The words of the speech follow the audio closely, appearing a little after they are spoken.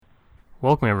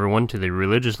Welcome, everyone, to the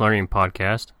Religious Learning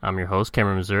Podcast. I'm your host,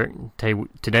 Cameron Missouri.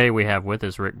 Today we have with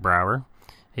us Rick Brower.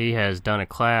 He has done a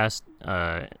class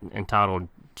entitled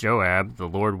Joab, the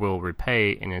Lord Will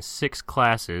Repay, in his 6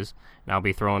 classes, and I'll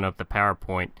be throwing up the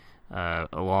PowerPoint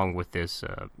along with this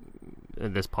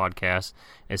podcast.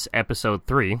 It's episode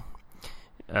 3.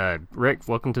 Rick,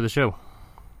 welcome to the show.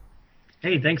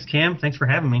 Hey, thanks, Cam. Thanks for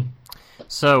having me.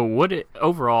 So,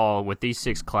 overall, with these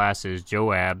 6 classes,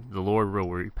 Joab, the Lord Will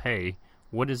Repay,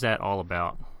 what is that all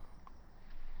about?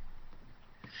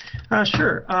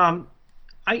 Sure.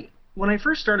 When I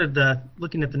first started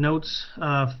looking at the notes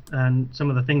and some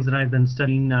of the things that I've been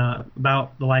studying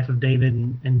about the life of David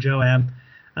and Joab,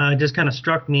 it just kind of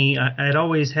struck me. I had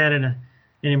always had an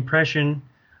impression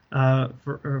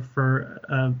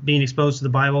for being exposed to the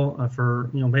Bible for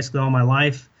basically all my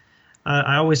life.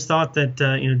 I always thought that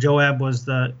Joab was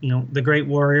the great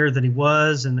warrior that he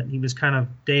was, and that he was kind of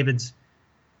David's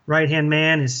right-hand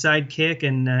man, his sidekick,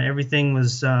 and everything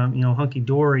was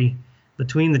hunky-dory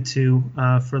between the two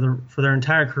for their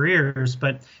entire careers.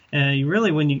 But you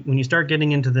really, when you start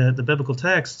getting into the biblical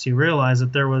texts, you realize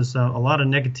that there was a lot of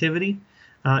negativity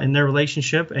in their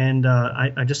relationship, and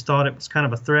I just thought it was kind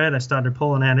of a thread. I started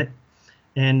pulling at it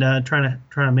and trying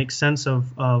to make sense of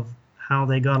how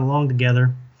they got along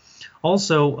together.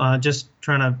 Also, just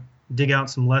trying to dig out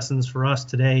some lessons for us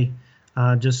today.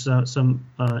 Just some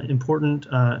important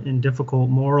and difficult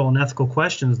moral and ethical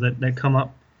questions that come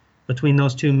up between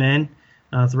those two men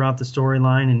throughout the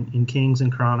storyline in Kings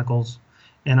and Chronicles,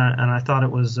 and I thought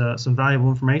it was some valuable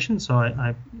information, so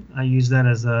I use that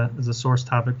as a source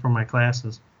topic for my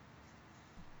classes.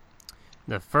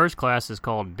 The first class is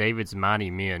called David's Mighty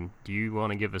Men. Do you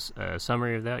want to give us a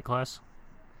summary of that class?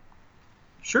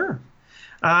 Sure.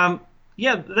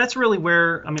 Yeah, that's really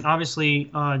where, obviously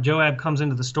Joab comes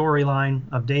into the storyline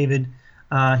of David.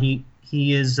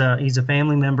 He's a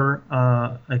family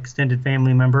member, extended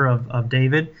family member of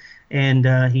David,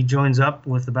 and he joins up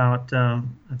with about I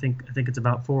think it's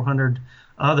about 400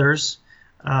 others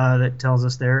that tells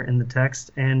us there in the text,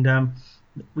 and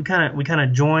we kind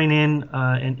of join in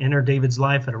and enter David's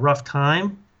life at a rough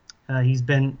time. He's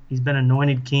been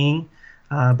anointed king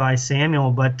by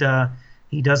Samuel, but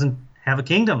he doesn't have a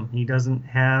kingdom. He doesn't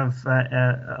have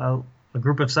a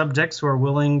group of subjects who are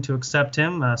willing to accept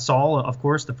him. Saul, of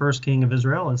course, the first king of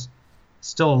Israel, is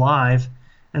still alive,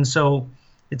 and so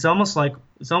it's almost like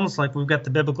we've got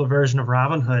the biblical version of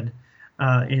Robin Hood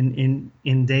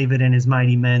in David and his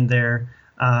mighty men there,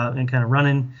 and kind of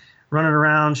running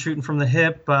around, shooting from the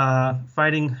hip,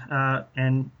 fighting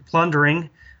and plundering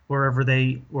wherever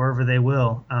they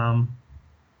will.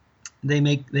 They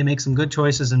make some good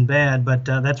choices and bad, but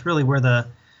that's really where the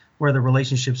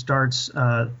relationship starts,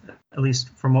 at least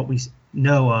from what we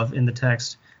know of in the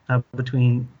text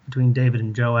between David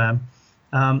and Joab.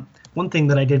 One thing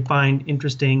that I did find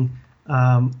interesting,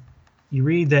 you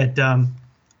read that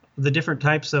the different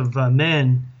types of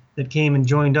men that came and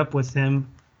joined up with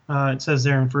him. It says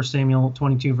there in 1 Samuel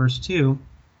 22 verse 2,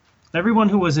 everyone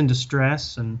who was in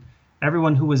distress and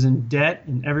everyone who was in debt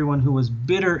and everyone who was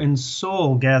bitter in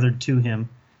soul gathered to him,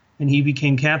 and he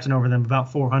became captain over them,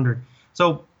 about 400.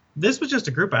 So this was just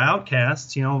a group of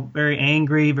outcasts, very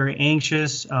angry, very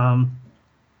anxious.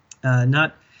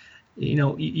 Not,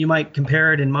 you might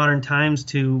compare it in modern times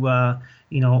to,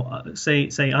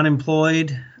 say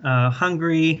unemployed,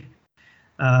 hungry,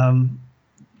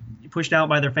 pushed out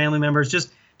by their family members,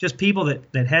 just people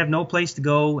that have no place to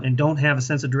go and don't have a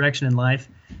sense of direction in life,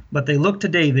 but they look to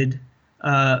David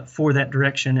for that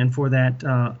direction and for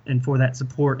that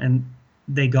support, and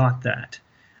they got that.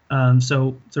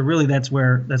 So really, that's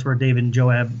where David and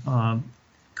Joab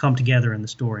come together in the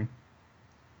story.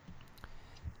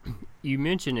 You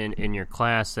mentioned in your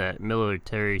class that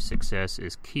military success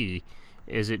is key.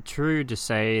 Is it true to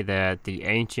say that the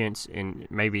ancients, and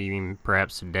maybe even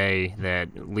perhaps today,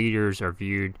 that leaders are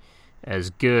viewed as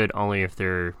good only if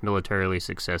they're militarily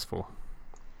successful?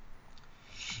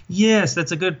 Yes,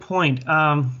 that's a good point.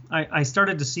 I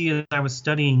started to see as I was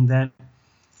studying that,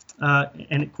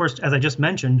 and of course, as I just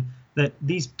mentioned, that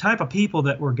these type of people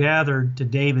that were gathered to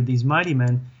David, these mighty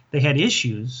men, they had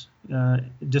issues,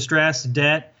 distress,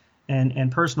 debt,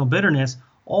 and personal bitterness.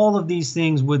 All of these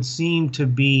things would seem to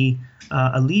be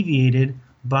alleviated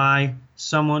by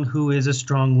someone who is a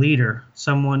strong leader,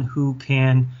 someone who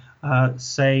can,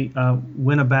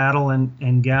 win a battle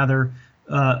and gather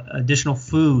additional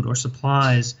food or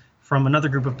supplies from another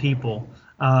group of people,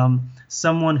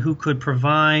 someone who could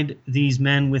provide these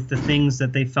men with the things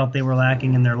that they felt they were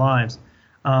lacking in their lives.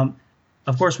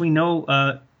 Of course, we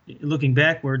know, looking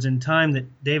backwards in time,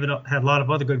 that David had a lot of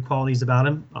other good qualities about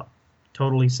him,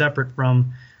 totally separate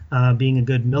from being a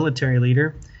good military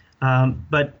leader.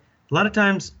 But a lot of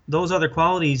times those other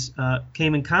qualities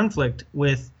came in conflict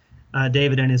with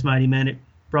David and his mighty men. It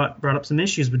brought up some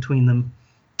issues between them.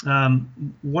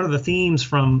 One of the themes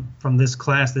from this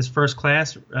class, this first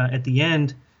class at the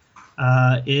end,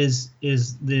 is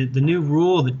the new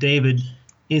rule that David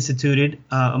instituted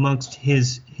amongst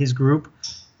his group,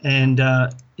 and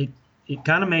it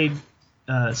kind of made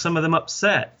some of them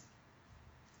upset,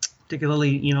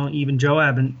 particularly even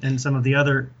Joab and some of the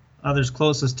others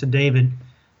closest to David.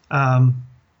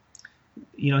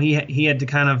 He had to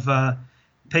kind of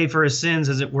pay for his sins,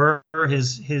 as it were.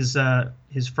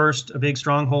 His first big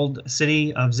stronghold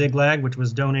city of Ziklag, which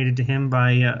was donated to him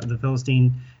by the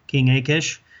Philistine king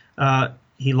Achish.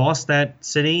 He lost that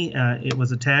city. It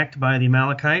was attacked by the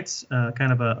Amalekites,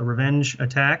 kind of a revenge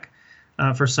attack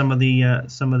for some of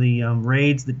the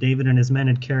raids that David and his men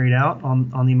had carried out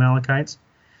on the Amalekites.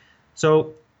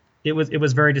 So it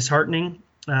was very disheartening.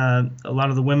 A lot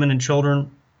of the women and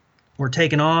children were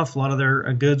taken off. A lot of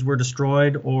their goods were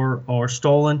destroyed or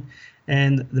stolen,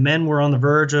 and the men were on the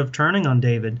verge of turning on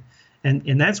David.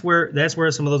 And that's where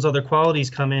some of those other qualities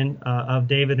come in of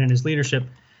David and his leadership,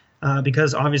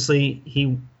 because obviously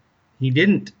he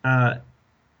didn't and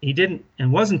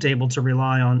wasn't able to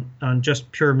rely on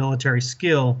just pure military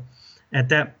skill at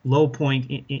that low point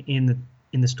in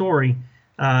the story.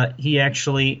 He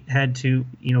actually had to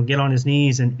get on his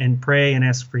knees and pray and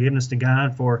ask forgiveness to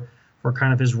God for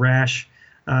kind of his rash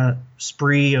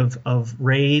spree of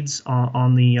raids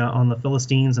on the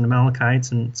Philistines and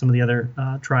Amalekites and some of the other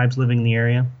tribes living in the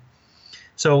area.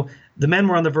 So the men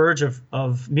were on the verge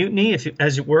of mutiny,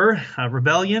 as it were,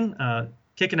 rebellion,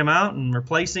 kicking him out and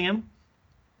replacing him.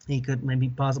 He could maybe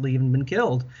possibly even been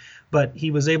killed, but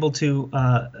he was able to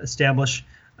establish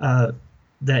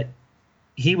that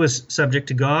he was subject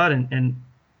to God, and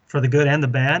for the good and the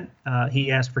bad.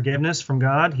 He asked forgiveness from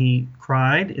God. He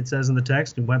cried, it says in the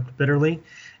text, and wept bitterly.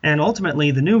 And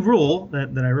ultimately, the new rule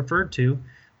that I referred to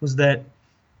was that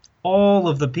all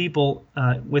of the people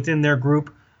within their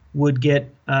group would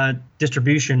get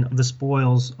distribution of the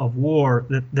spoils of war,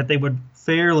 that they would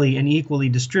fairly and equally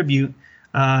distribute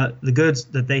the goods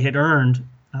that they had earned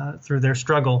through their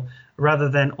struggle, rather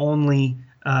than only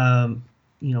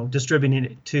distributing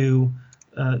it to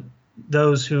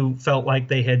those who felt like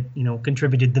they had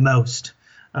contributed the most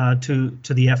to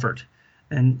the effort.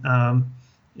 And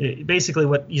basically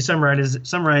what you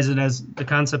summarize it as the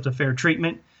concept of fair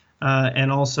treatment, and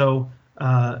also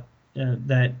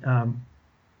that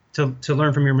to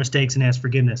learn from your mistakes and ask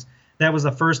forgiveness. That was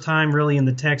the first time really in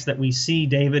the text that we see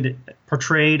David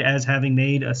portrayed as having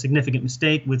made a significant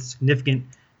mistake with significant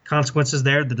consequences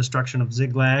there, the destruction of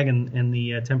Ziklag and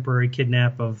the temporary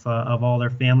kidnap of all their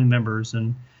family members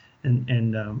and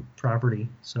property.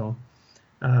 So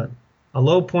a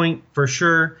low point for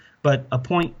sure, but a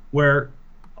point where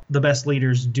the best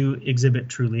leaders do exhibit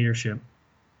true leadership.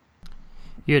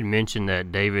 You had mentioned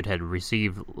that David had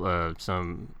received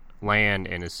some land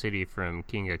and a city from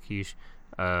King Achish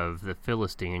of the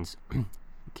Philistines.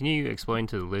 Can you explain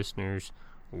to the listeners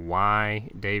why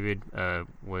David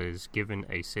was given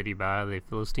a city by the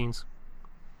Philistines?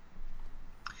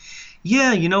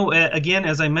 Yeah, again,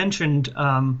 as I mentioned,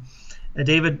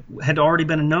 David had already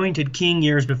been anointed king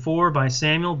years before by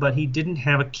Samuel, but he didn't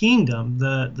have a kingdom.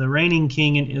 The reigning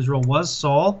king in Israel was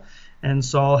Saul, and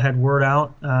Saul had word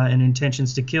out and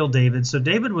intentions to kill David. So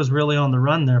David was really on the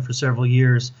run there for several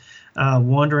years,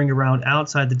 wandering around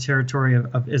outside the territory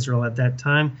of Israel at that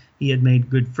time. He had made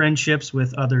good friendships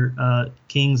with other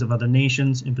kings of other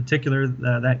nations, in particular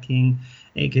that king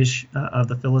Achish of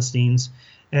the Philistines.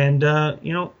 And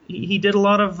he did a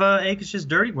lot of Achish's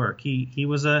dirty work. He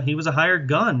was a hired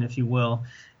gun, if you will,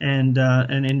 and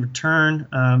in return,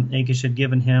 Achish had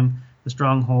given him the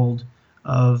stronghold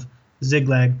of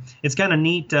Ziklag. It's kind of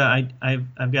neat.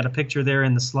 I've got a picture there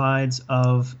in the slides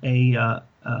of a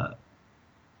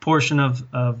portion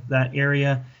of that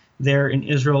area there in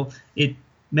Israel. It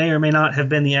may or may not have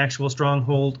been the actual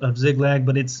stronghold of Ziklag,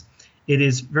 but it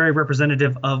is very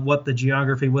representative of what the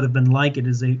geography would have been like. It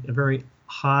is a very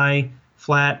high,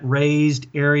 flat, raised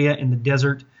area in the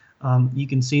desert. You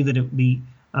can see that it would be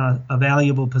a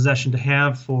valuable possession to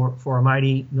have for a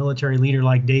mighty military leader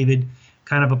like David.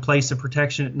 Kind of a place of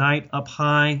protection at night, up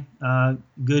high,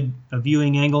 good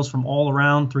viewing angles from all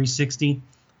around, 360,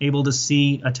 able to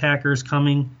see attackers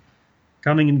coming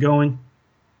and going.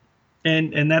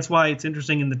 And that's why it's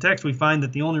interesting in the text. We find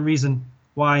that the only reason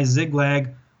why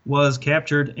Ziklag was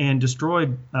captured and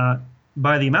destroyed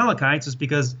by the Amalekites is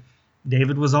because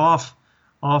David was off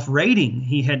raiding.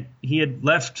 He had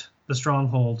left the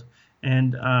stronghold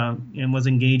and was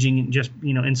engaging in just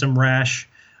in some rash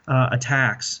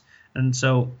attacks. And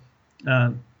so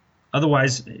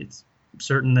otherwise, it's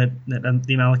certain that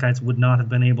the Amalekites would not have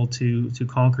been able to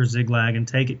conquer Ziklag and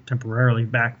take it temporarily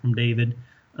back from David,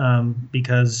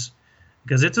 because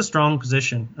it's a strong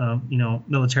position,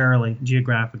 militarily,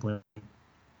 geographically.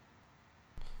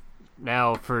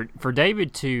 Now, for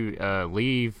David to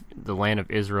leave the land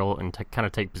of Israel and to kind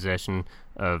of take possession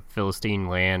of Philistine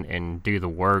land and do the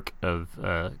work of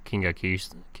King Achish,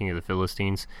 king of the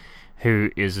Philistines,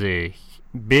 who is a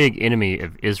big enemy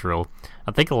of Israel,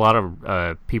 I think a lot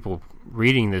of people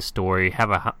reading this story have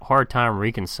a hard time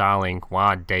reconciling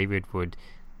why David would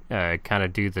kind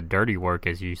of do the dirty work,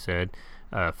 as you said,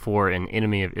 for an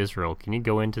enemy of Israel. Can you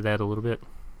go into that a little bit?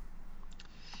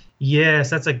 Yes,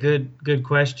 that's a good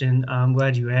question. I'm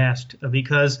glad you asked,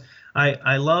 because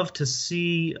I love to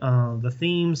see the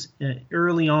themes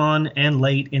early on and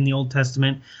late in the Old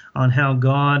Testament on how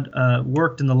God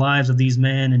worked in the lives of these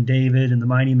men and David and the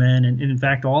mighty men, and in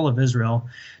fact all of Israel,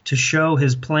 to show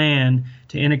his plan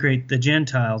to integrate the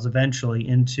Gentiles eventually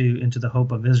into the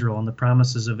hope of Israel and the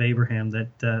promises of Abraham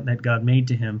that God made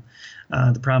to him,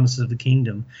 the promises of the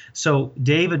kingdom. So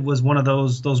David was one of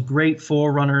those great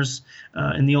forerunners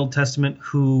in the Old Testament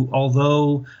who,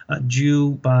 although a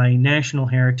Jew by national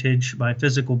heritage, by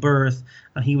physical birth,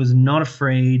 he was not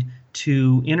afraid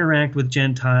to interact with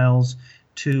Gentiles,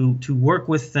 to work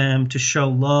with them, to show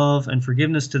love and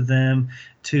forgiveness to them,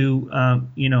 to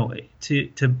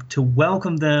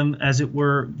welcome them, as it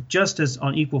were, just as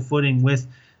on equal footing with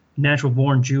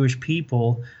natural-born Jewish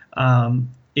people,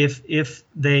 if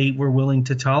they were willing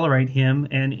to tolerate him,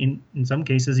 and in some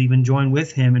cases even join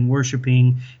with him in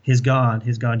worshiping his God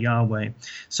Yahweh.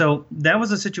 So that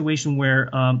was a situation where,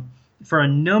 for a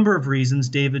number of reasons,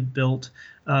 David built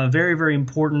very, very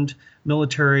important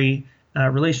military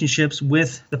relationships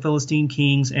with the Philistine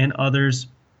kings and others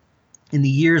in the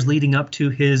years leading up to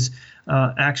his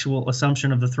actual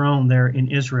assumption of the throne there in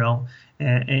Israel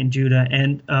and Judah,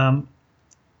 and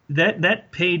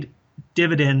that paid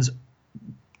dividends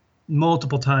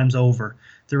multiple times over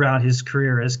throughout his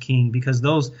career as king, because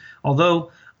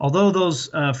although those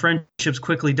friendships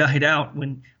quickly died out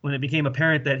when it became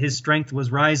apparent that his strength was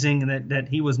rising and that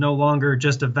he was no longer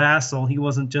just a vassal, he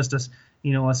wasn't just a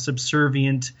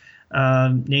subservient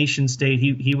nation state.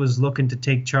 He was looking to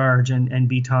take charge and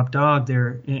be top dog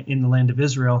there in the land of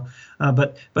Israel.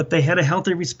 But they had a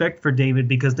healthy respect for David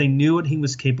because they knew what he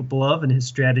was capable of and his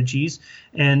strategies,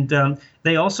 and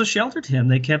they also sheltered him.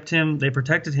 They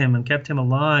protected him and kept him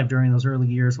alive during those early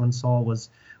years when Saul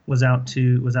was out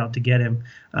to get him.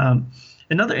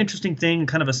 Another interesting thing,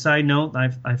 kind of a side note,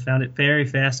 I found it very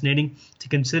fascinating to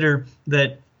consider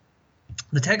that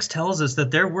the text tells us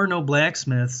that there were no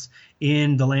blacksmiths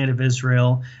in the land of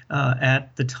Israel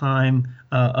at the time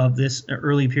of this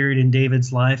early period in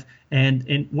David's life.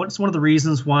 And what's one of the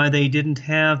reasons why they didn't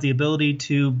have the ability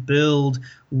to build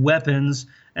weapons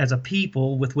as a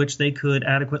people with which they could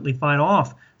adequately fight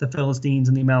off the Philistines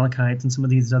and the Amalekites and some of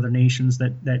these other nations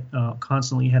that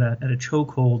constantly had a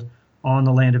chokehold on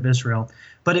the land of Israel.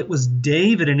 But it was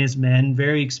David and his men,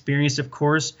 very experienced, of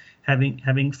course,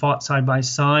 having fought side by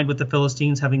side with the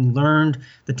Philistines, having learned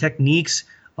the techniques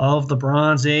of the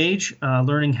Bronze Age,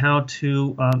 learning how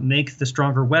to make the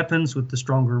stronger weapons with the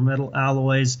stronger metal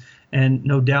alloys, and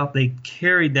no doubt they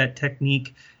carried that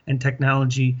technique and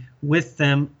technology with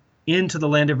them into the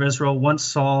land of Israel once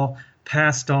Saul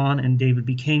passed on and David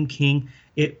became king.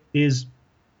 It is,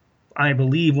 I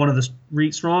believe, one of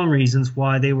the strong reasons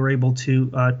why they were able to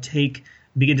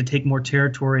begin to take more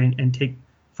territory and take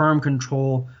firm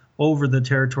control over the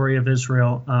territory of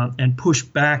Israel and push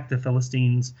back the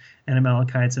Philistines and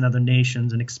Amalekites and other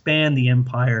nations and expand the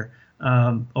empire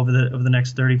over the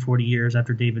next 30, 40 years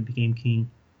after David became king.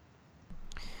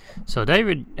 So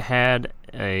David had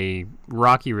a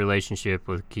rocky relationship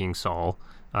with King Saul.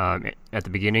 At the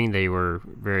beginning, they were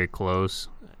very close.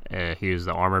 He was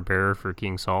the armor bearer for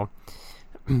King Saul.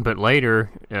 But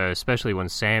later, especially when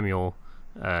Samuel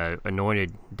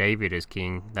anointed David as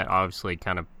king, that obviously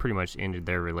kind of pretty much ended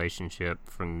their relationship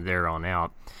from there on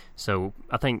out. So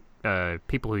I think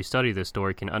people who study this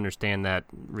story can understand that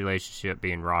relationship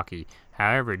being rocky.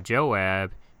 However,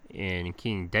 Joab and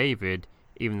King David,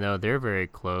 even though they're very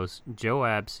close,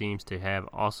 Joab seems to have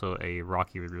also a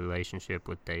rocky relationship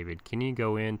with David. Can you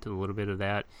go into a little bit of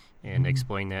that and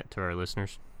explain that to our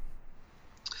listeners?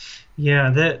 Yeah,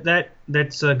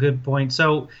 that's a good point.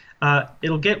 So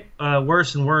it'll get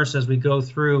worse and worse as we go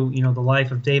through, the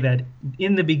life of David.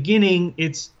 In the beginning,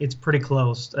 it's pretty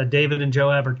close. David and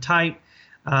Joab are tight.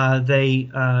 They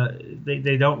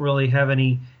don't really have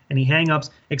any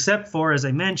hang-ups, except for, as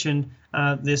I mentioned,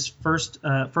 this first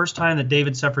time that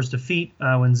David suffers defeat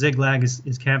when Ziklag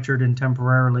is captured and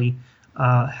temporarily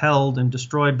held and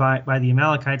destroyed by the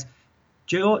Amalekites.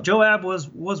 Joab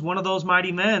was one of those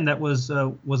mighty men that was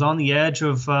on the edge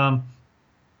of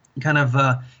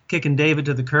kicking David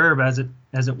to the curb, as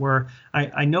it were.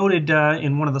 I noted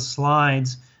in one of the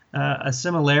slides a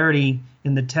similarity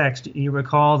in the text. You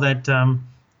recall that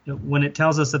when it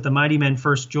tells us that the mighty men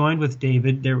first joined with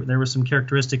David, there were some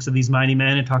characteristics of these mighty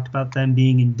men. It talked about them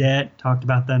being in debt, talked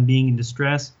about them being in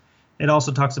distress. It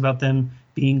also talks about them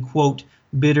being, quote,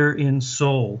 bitter in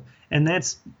soul. And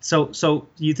that's so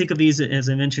you think of these, as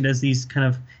I mentioned, as these kind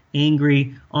of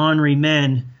angry, ornery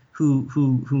men who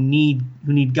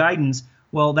need guidance.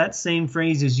 Well, that same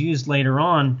phrase is used later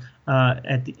on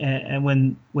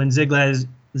when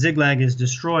Ziklag is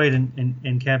destroyed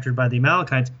and captured by the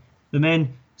Amalekites. The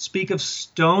men speak of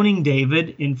stoning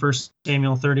David in 1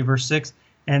 Samuel 30, verse 6,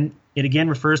 and it again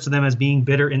refers to them as being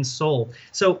bitter in soul.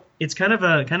 So it's kind of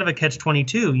a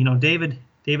catch-22. You know, David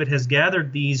has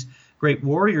gathered these great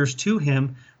warriors to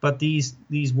him, but these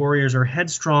warriors are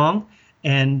headstrong,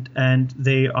 and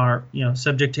they are, you know,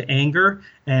 subject to anger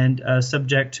and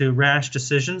subject to rash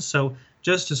decisions. So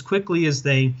just as quickly as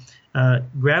they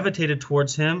gravitated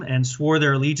towards him and swore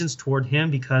their allegiance toward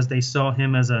him because they saw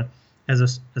him as a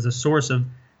source of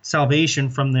salvation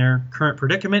from their current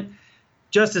predicament,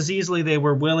 just as easily they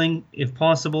were willing, if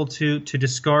possible, to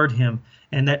discard him.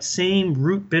 And that same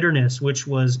root bitterness which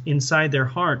was inside their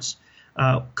hearts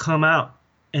come out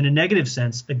in a negative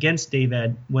sense against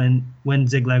David when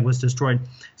Ziklag was destroyed.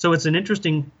 So it's an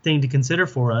interesting thing to consider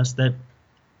for us that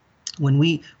when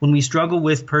we struggle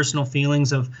with personal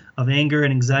feelings of anger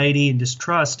and anxiety and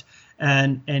distrust,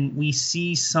 and we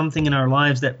see something in our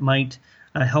lives that might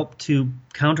help to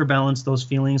counterbalance those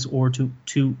feelings or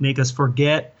to make us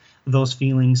forget those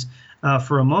feelings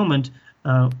for a moment,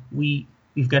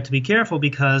 we've got to be careful,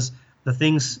 because the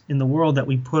things in the world that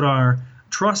we put our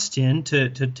trust in to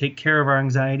take care of our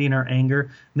anxiety and our anger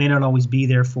may not always be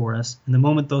there for us. And the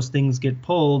moment those things get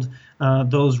pulled,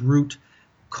 those root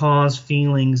cause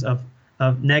feelings of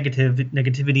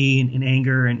negativity and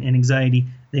anger and anxiety,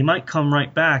 they might come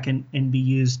right back and be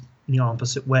used in the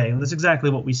opposite way. And that's exactly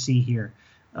what we see here.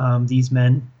 These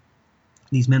men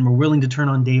were willing to turn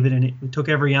on David, and it took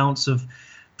every ounce of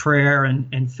prayer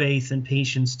and faith and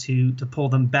patience to pull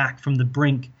them back from the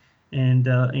brink and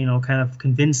kind of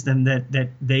convince them that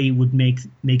they would make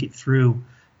it through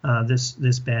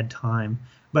this bad time.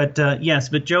 But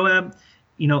but Joab,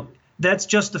 that's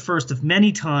just the first of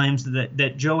many times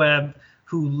that Joab,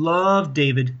 who loved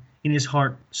David in his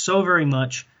heart so very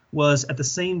much, was at the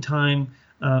same time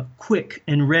quick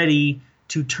and ready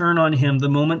to turn on him the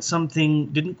moment something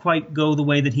didn't quite go the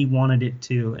way that he wanted it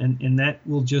to, and that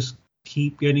will just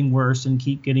keep getting worse and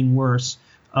keep getting worse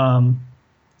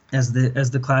as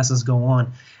the classes go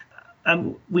on.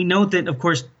 We note that, of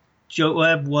course,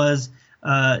 Joab was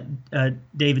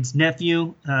David's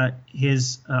nephew,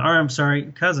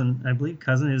 cousin. I believe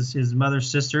cousin. His mother's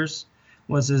sisters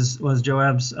was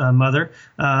Joab's mother.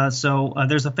 So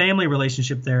there's a family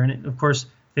relationship there, and of course,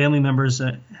 family members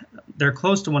they're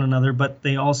close to one another, but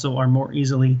they also are more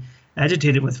easily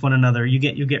agitated with one another. You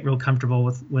get real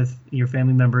comfortable with your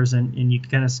family members, and you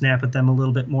kind of snap at them a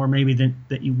little bit more maybe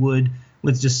that you would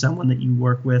with just someone that you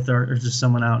work with or just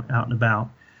someone out and about.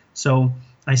 So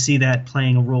I see that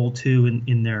playing a role too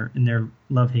in their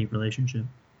love-hate relationship.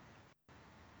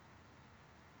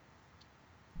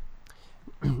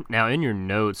 Now, in your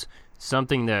notes,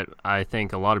 something that I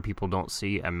think a lot of people don't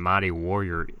see a mighty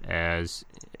warrior as,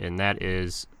 and that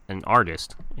is an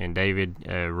artist. And David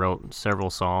wrote several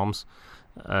psalms.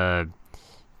 Can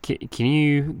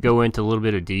you go into a little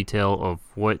bit of detail of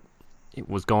what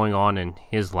was going on in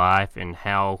his life and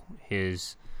how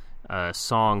his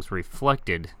songs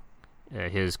reflected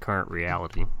his current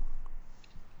reality?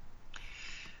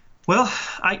 Well,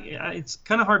 it's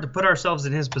kind of hard to put ourselves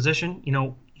in his position.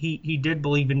 He did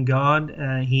believe in God.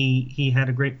 He had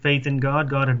a great faith in God.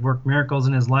 God had worked miracles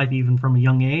in his life even from a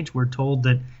young age. We're told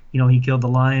that he killed the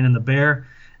lion and the bear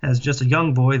as just a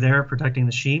young boy there protecting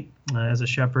the sheep as a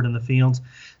shepherd in the fields.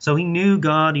 So he knew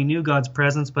God. He knew God's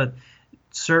presence, but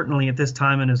certainly at this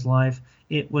time in his life,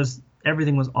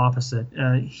 everything was opposite.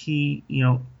 He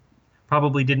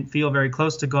probably didn't feel very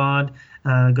close to God.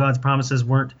 God's promises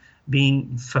weren't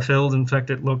being fulfilled. In fact,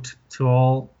 it looked for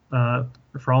all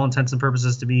intents and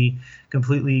purposes to be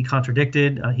completely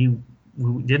contradicted. He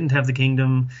didn't have the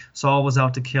kingdom. Saul was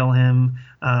out to kill him.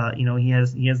 He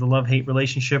has the love-hate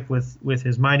relationship with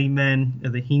his mighty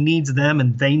men. He needs them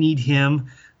and they need him,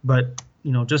 but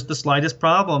just the slightest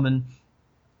problem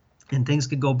and things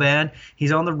could go bad.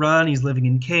 He's on the run. He's living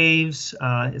in caves.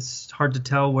 It's hard to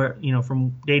tell where,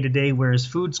 from day to day, where his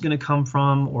food's going to come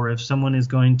from, or if someone is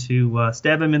going to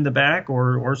stab him in the back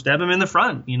or stab him in the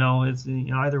front. It's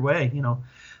either way.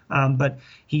 But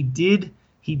he did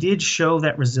show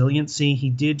that resiliency. He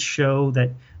did show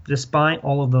that despite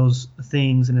all of those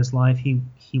things in his life, he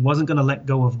wasn't going to let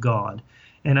go of God,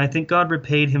 and I think God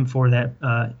repaid him for that.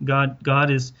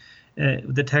 God is.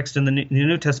 The text in the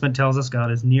New Testament tells us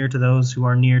God is near to those who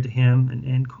are near to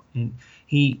him, and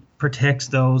he protects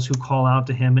those who call out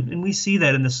to him. And we see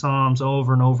that in the Psalms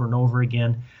over and over and over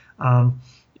again.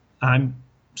 I'm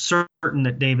certain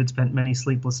that David spent many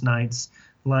sleepless nights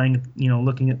lying,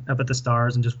 looking up at the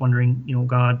stars and just wondering,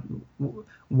 God,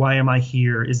 why am I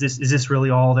here? Is this really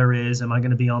all there is? Am I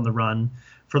going to be on the run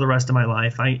for the rest of my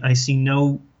life? I see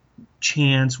no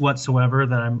chance whatsoever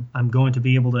that I'm going to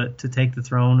be able to take the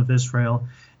throne of Israel,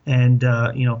 and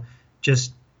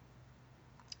just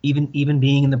even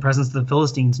being in the presence of the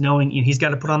Philistines, knowing he's got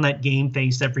to put on that game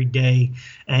face every day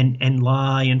and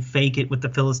lie and fake it with the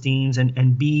Philistines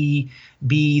and be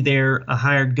their a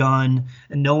hired gun,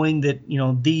 and knowing that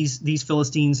these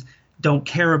Philistines don't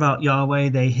care about Yahweh,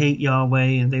 they hate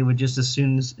Yahweh, and they would just as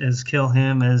soon as kill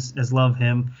him as love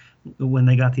him when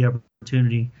they got the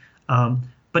opportunity.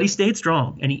 But he stayed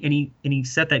strong, and he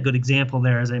set that good example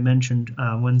there, as I mentioned.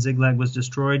 When Ziklag was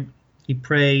destroyed, he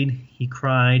prayed, he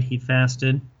cried, he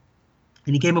fasted,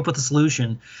 and he came up with a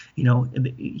solution.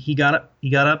 He got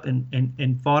up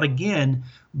and fought again,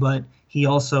 but he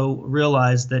also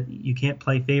realized that you can't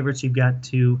play favorites. You've got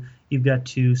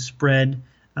to spread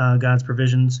God's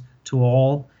provisions to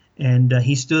all. And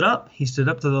he stood up. He stood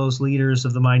up to those leaders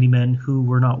of the mighty men who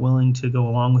were not willing to go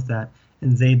along with that,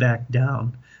 and they backed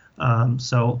down.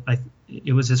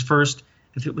 It was his first,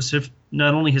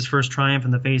 not only his first triumph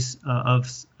in the face of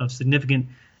significant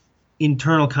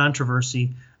internal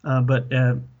controversy, but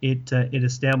it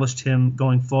established him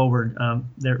going forward.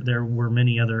 There were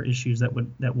many other issues that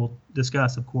we'll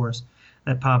discuss, of course,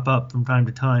 that pop up from time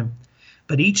to time.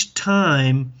 But each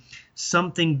time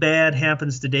something bad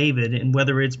happens to David, and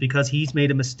whether it's because he's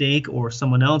made a mistake or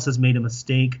someone else has made a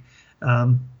mistake,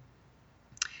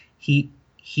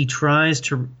 he tries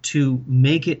to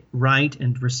make it right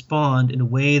and respond in a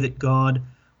way that God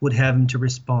would have him to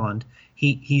respond.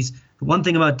 The one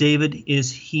thing about David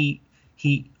is he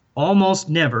almost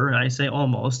never, and I say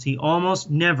almost, he almost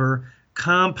never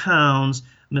compounds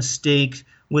mistake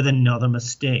with another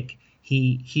mistake.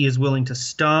 He is willing to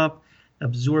stop,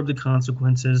 absorb the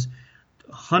consequences,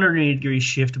 180-degree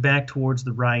shift back towards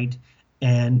the right,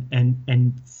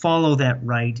 and follow that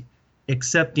right,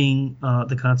 accepting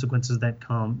the consequences that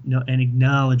come, and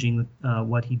acknowledging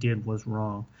what he did was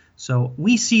wrong. So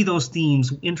we see those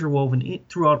themes interwoven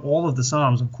throughout all of the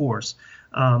Psalms, of course,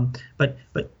 but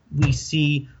we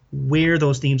see where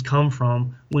those themes come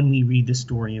from when we read the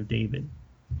story of David.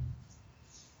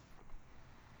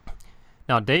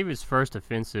 Now, David's first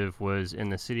offensive was in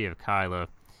the city of Keilah,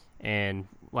 and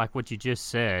like what you just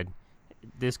said,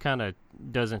 this kind of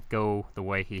doesn't go the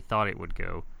way he thought it would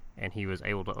go, and he was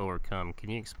able to overcome. Can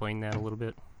you explain that a little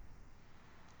bit?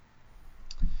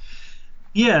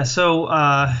 Yeah,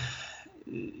 so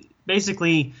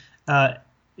basically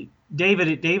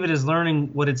David is learning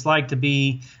what it's like to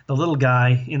be the little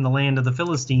guy in the land of the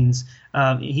Philistines.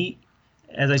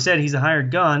 As I said, he's a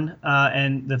hired gun,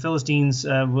 and the Philistines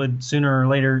would sooner or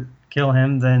later kill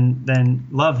him than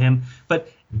love him.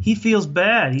 But he feels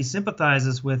bad. He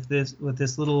sympathizes with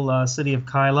this little city of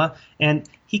Keilah, and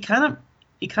he kind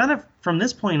of from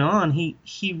this point on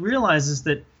he realizes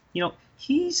that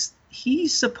he's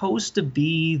supposed to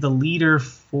be the leader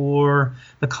for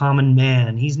the common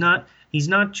man. He's not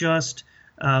just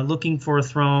looking for a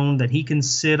throne that he can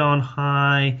sit on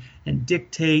high and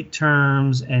dictate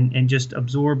terms and just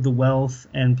absorb the wealth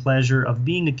and pleasure of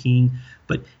being a king,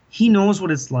 but he knows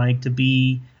what it's like to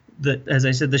be as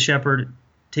I said, the shepherd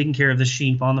taking care of the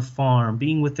sheep on the farm,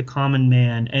 being with the common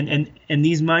man, and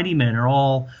these mighty men are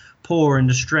all poor and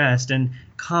distressed, and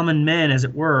common men, as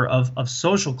it were, of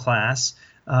social class,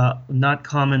 not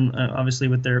common, obviously,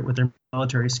 with their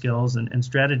military skills and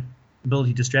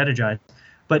ability to strategize,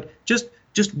 but just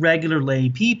regular lay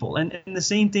people. And the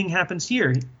same thing happens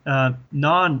here.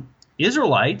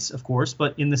 Non-Israelites, of course,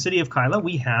 but in the city of Keilah,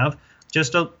 we have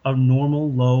just a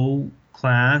normal,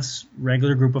 low-class,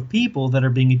 regular group of people that are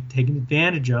being taken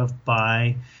advantage of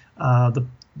by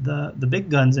the big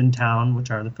guns in town,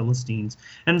 which are the Philistines.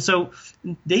 And so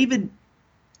David,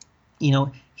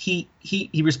 he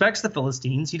respects the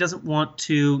Philistines. He doesn't want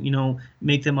to,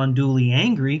 make them unduly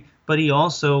angry, but he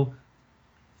also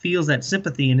feels that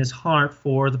sympathy in his heart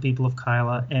for the people of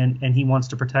Keilah, and he wants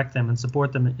to protect them and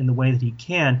support them in the way that he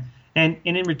can. And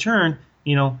in return,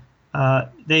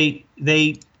 they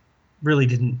really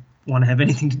didn't want to have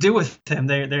anything to do with him.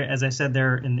 They as I said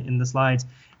there in the slides,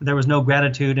 there was no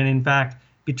gratitude, and in fact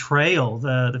betrayal.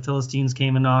 The Philistines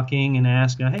came a knocking and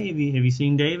asked, "Hey, have you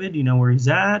seen David? Do you know where he's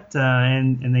at?"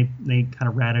 And they kind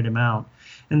of ratted him out,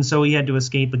 and so he had to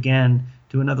escape again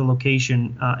to another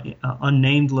location,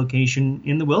 unnamed location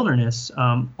in the wilderness,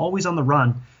 always on the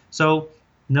run. So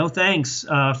no thanks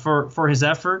for his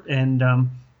effort, and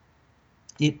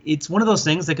it's one of those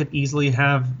things that could easily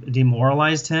have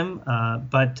demoralized him,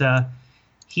 but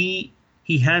he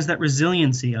has that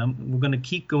resiliency. We're going to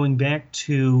keep going back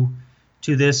to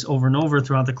this over and over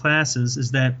throughout the classes,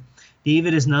 is that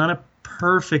David is not a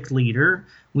perfect leader.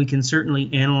 We can certainly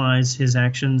analyze his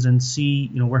actions and see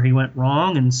where he went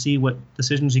wrong and see what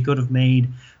decisions he could have made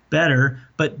better,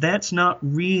 but that's not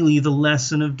really the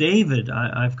lesson of David,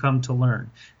 I've come to learn.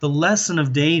 The lesson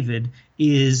of David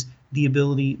is the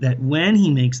ability that when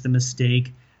he makes the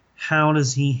mistake, how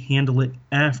does he handle it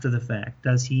after the fact?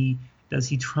 Does he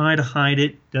try to hide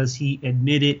it? Does he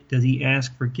admit it? Does he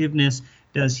ask forgiveness?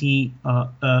 Does he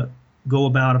go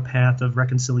about a path of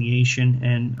reconciliation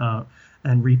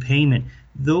and repayment?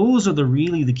 Those are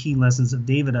really the key lessons of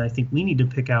David I think we need to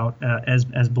pick out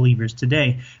as believers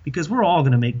today, because we're all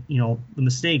going to make the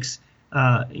mistakes.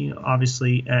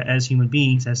 Obviously, as human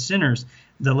beings, as sinners.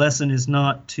 The lesson is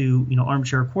not to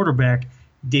armchair quarterback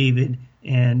David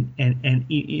and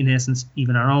in essence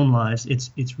even our own lives.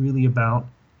 It's really about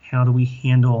how do we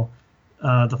handle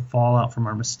the fallout from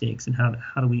our mistakes, and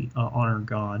how do we honor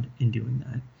God in doing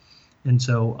that. And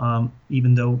so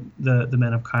even though the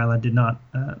men of Keilah did not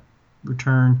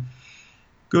return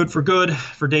good for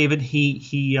David,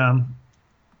 he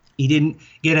didn't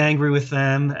get angry with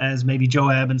them as maybe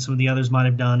Joab and some of the others might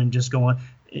have done, and just go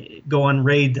on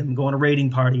raid them, go on a raiding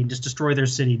party and just destroy their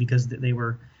city because they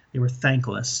were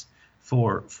thankless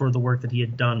for the work that he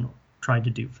had tried to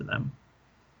do for them.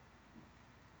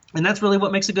 And that's really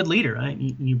what makes a good leader. Right?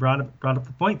 You brought up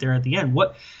a point there at the end.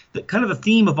 Kind of the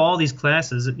theme of all these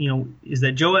classes, is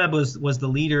that Joab was the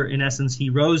leader. In essence, he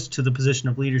rose to the position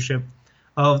of leadership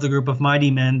of the group of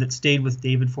mighty men that stayed with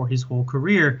David for his whole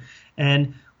career.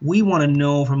 And we want to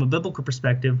know from a biblical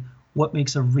perspective what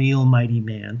makes a real mighty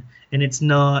man. And it's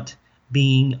not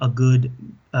being a good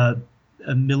a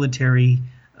military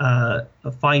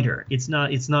a fighter. It's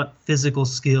not physical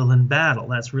skill in battle.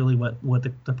 That's really what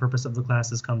the purpose of the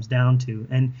classes comes down to,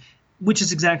 and which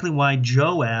is exactly why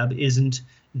Joab isn't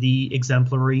the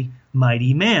exemplary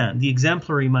mighty man. The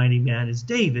exemplary mighty man is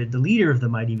David, the leader of the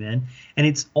mighty men, and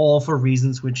it's all for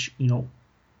reasons which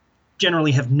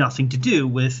generally have nothing to do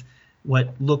with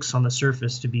what looks on the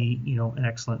surface to be an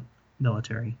excellent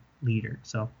military leader.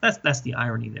 So that's the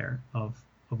irony there of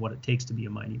what it takes to be a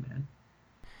mighty man.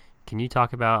 Can you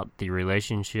talk about the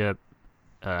relationship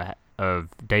of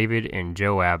David and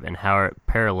Joab and how it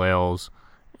parallels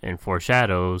and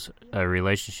foreshadows a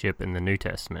relationship in the New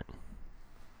Testament?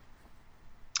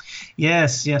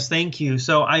 Yes, thank you.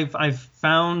 So I've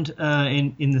found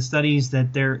in the studies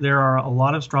that there are a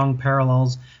lot of strong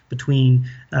parallels between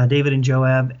David and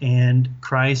Joab and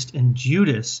Christ and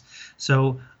Judas.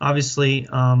 So obviously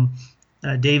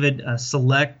David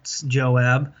selects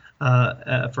Joab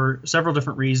for several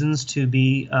different reasons to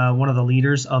be one of the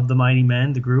leaders of the mighty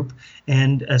men, the group,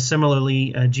 and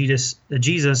similarly Jesus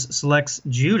selects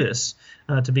Judas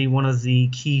to be one of the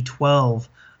key 12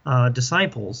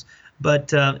 disciples.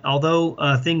 But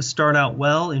although things start out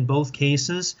well in both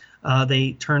cases,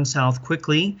 they turn south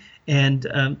quickly,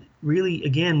 and really,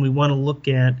 again, we want to look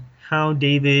at how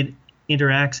David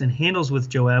interacts and handles with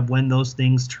Joab when those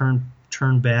things turn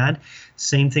bad.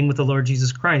 Same thing with the Lord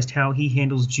Jesus Christ, how he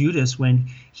handles Judas when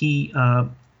he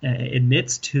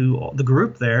admits to the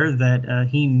group there that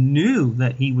he knew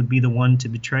that he would be the one to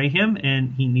betray him,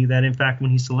 and he knew that in fact when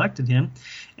he selected him.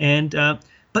 And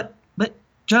but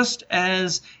just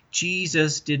as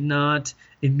Jesus did not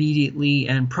immediately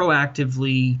and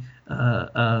proactively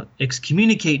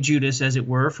excommunicate Judas, as it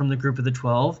were, from the group of the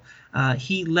 12,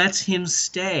 he lets him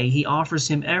stay. He offers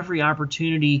him every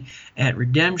opportunity at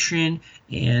redemption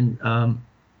and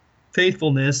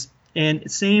faithfulness. And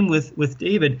same with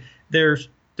David. There's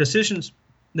decisions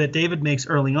that David makes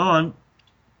early on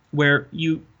where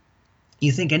you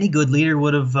think any good leader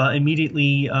would have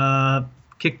immediately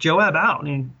kicked Joab out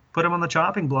and put him on the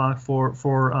chopping block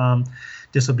for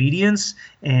disobedience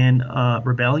and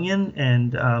rebellion,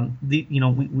 and we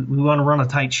want to run a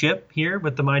tight ship here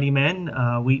with the mighty men.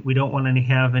 We don't want to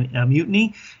have a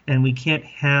mutiny, and we can't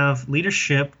have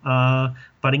leadership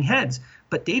butting heads.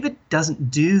 But David doesn't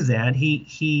do that.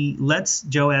 He lets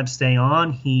Joab stay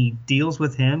on. He deals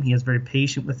with him. He is very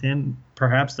patient with him.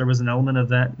 Perhaps there was an element of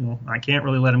that. I can't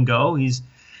really let him go. He's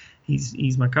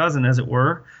my cousin, as it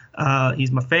were. He's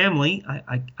my family.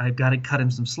 I've got to cut him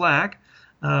some slack.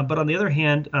 But on the other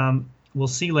hand, we'll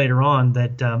see later on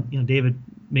that David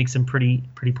makes some pretty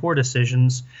poor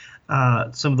decisions,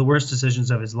 some of the worst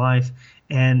decisions of his life,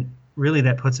 and really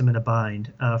that puts him in a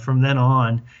bind. From then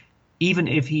on, even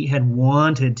if he had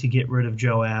wanted to get rid of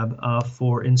Joab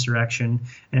for insurrection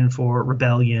and for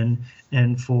rebellion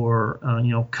and for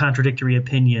contradictory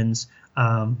opinions,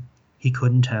 he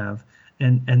couldn't have.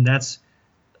 And that's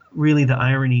really the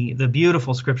irony, the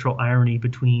beautiful scriptural irony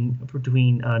between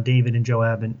David and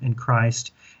Joab and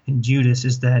Christ and Judas,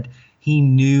 is that he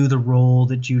knew the role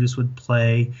that Judas would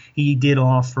play. He did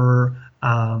offer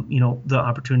the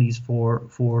opportunities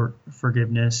for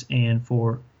forgiveness and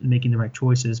for making the right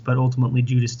choices, but ultimately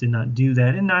Judas did not do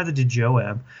that, and neither did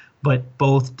Joab. But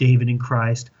both David and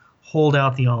Christ hold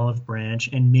out the olive branch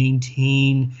and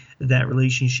maintain that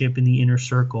relationship in the inner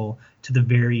circle to the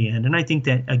very end. And I think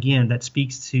that, again, that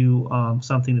speaks to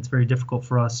something that's very difficult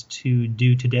for us to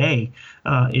do today.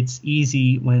 It's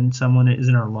easy when someone is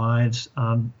in our lives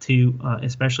to,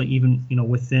 especially even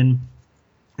within,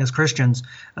 as Christians,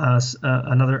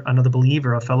 another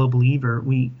believer, a fellow believer,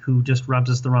 who just rubs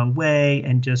us the wrong way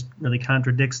and just really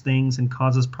contradicts things and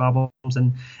causes problems,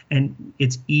 and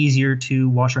it's easier to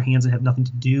wash our hands and have nothing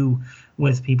to do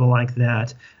with people like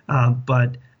that.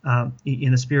 But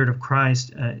in the spirit of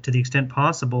Christ, to the extent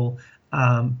possible,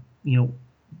 the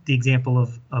example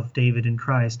of David and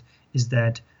Christ is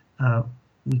that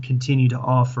we continue to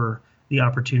offer the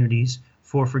opportunities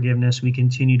for forgiveness. We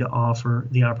continue to offer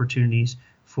the opportunities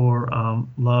for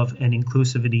love and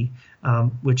inclusivity,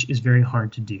 which is very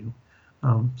hard to do.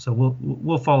 So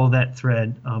we'll follow that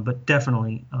thread, but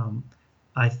definitely,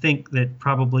 I think that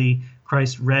probably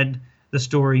Christ read the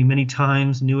story many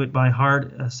times, knew it by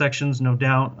heart, sections, no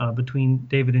doubt, between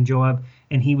David and Joab,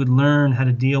 and he would learn how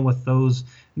to deal with those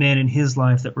men in his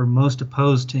life that were most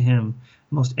opposed to him,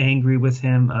 most angry with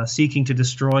him, seeking to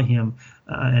destroy him,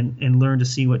 and learn to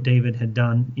see what David had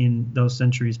done in those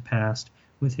centuries past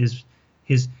with his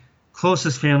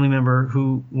closest family member,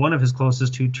 one of his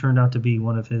closest, who turned out to be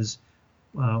one of his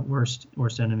worst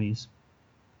enemies.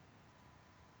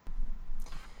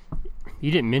 You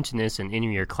didn't mention this in any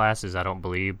of your classes, I don't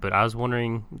believe, but I was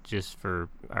wondering, just for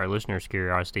our listeners'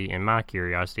 curiosity and my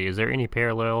curiosity, is there any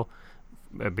parallel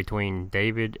between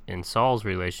David and Saul's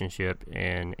relationship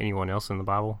and anyone else in the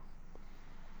Bible?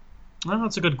 Well,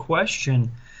 that's a good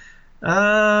question.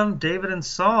 David and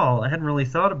Saul, I hadn't really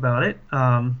thought about it.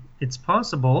 It's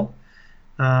possible.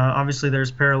 Obviously, there's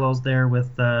parallels there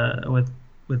with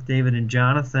David and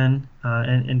Jonathan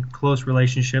and close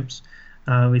relationships.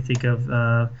 We think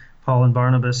of Paul and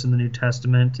Barnabas in the New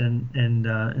Testament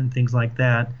and things like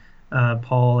that.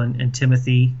 Paul and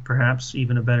Timothy, perhaps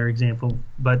even a better example.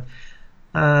 But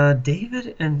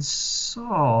David and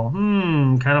Saul,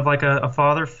 kind of like a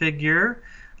father figure.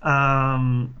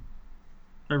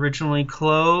 Originally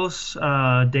close.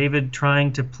 David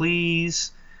trying to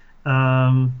please.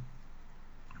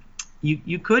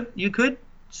 You could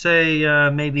say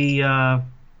maybe I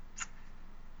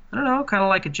don't know, kind of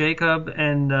like a Jacob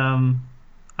and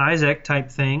Isaac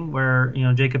type thing, where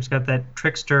Jacob's got that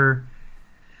trickster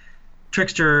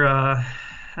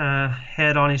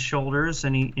head on his shoulders,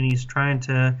 and he's trying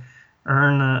to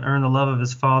earn the love of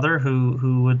his father,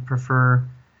 who would prefer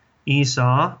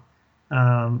Esau.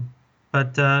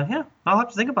 But I'll have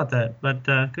to think about that. But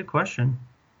good question.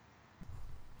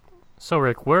 So,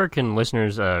 Rick, where can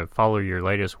listeners follow your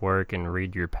latest work and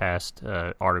read your past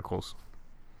articles?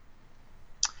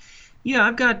 Yeah,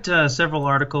 I've got several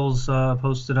articles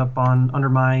posted up under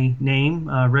my name,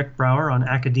 Rick Brower, on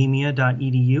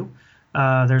Academia.edu.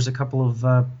 There's a couple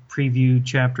of preview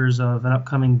chapters of an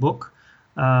upcoming book.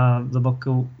 The book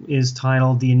is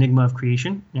titled The Enigma of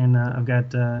Creation, and I've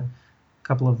got a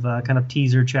couple of kind of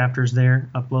teaser chapters there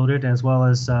uploaded, as well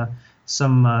as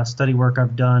some study work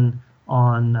I've done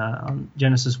on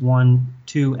Genesis 1,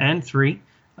 2, and 3,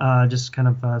 just kind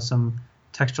of some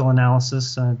textual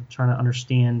analysis, trying to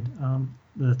understand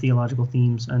the theological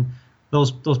themes, and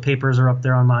those papers are up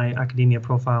there on my academia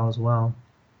profile as well.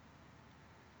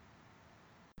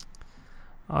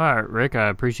 All right, Rick, I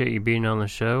appreciate you being on the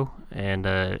show, and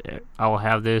I will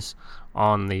have this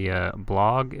on the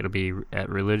blog. It'll be at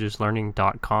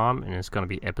religiouslearning.com, and it's going to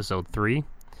be episode 3.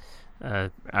 I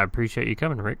appreciate you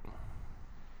coming, Rick.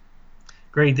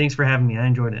 Great, thanks for having me. I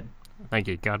enjoyed it. Thank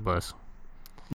you. God bless.